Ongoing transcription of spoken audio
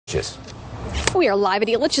We are live at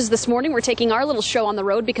Elitch's this morning. We're taking our little show on the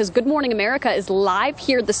road because Good Morning America is live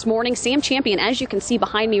here this morning. Sam Champion, as you can see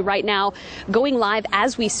behind me right now, going live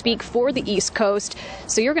as we speak for the East Coast.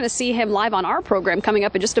 So you're going to see him live on our program coming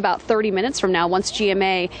up in just about 30 minutes from now once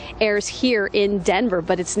GMA airs here in Denver.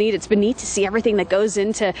 But it's neat. It's been neat to see everything that goes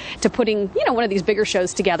into putting, one of these bigger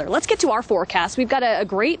shows together. Let's get to our forecast. We've got a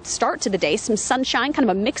great start to the day. Some sunshine, kind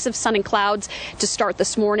of a mix of sun and clouds to start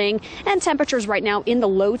this morning. And temperatures right now in the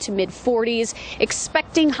low to mid 40s.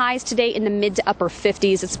 Expecting highs today in the mid to upper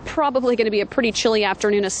 50s. It's probably going to be a pretty chilly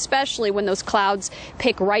afternoon, especially when those clouds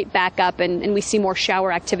pick right back up and we see more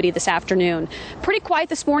shower activity this afternoon. Pretty quiet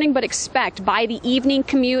this morning, but expect by the evening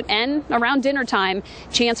commute and around dinner time,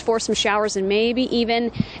 chance for some showers and maybe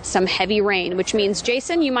even some heavy rain, which means,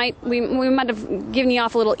 Jason, we might have given you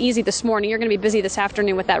off a little easy this morning. You're going to be busy this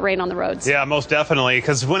afternoon with that rain on the roads. Yeah, most definitely,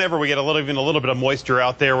 because whenever we get even a little bit of moisture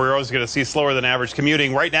out there, we're always going to see slower than average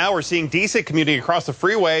commuting. Right now, we're seeing decent commuting across the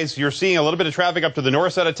freeways. You're seeing a little bit of traffic up to the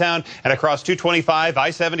north side of town and across 225.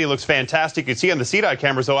 I-70 looks fantastic. You can see on the CDOT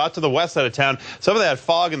cameras, though, out to the west side of town, some of that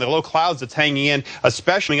fog and the low clouds that's hanging in,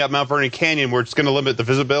 especially up Mount Vernon Canyon, where it's going to limit the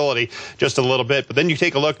visibility just a little bit. But then you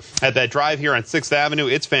take a look at that drive here on 6th Avenue.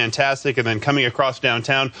 It's fantastic. And then coming across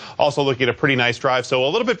downtown, also looking at a pretty nice drive. So a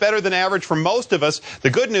little bit better than average for most of us. The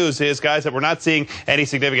good news is, guys, that we're not seeing any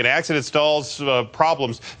significant accident stalls,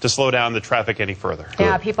 problems to slow down the traffic any further.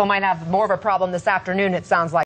 Yeah, people might have more of a problem this afternoon, it sounds like.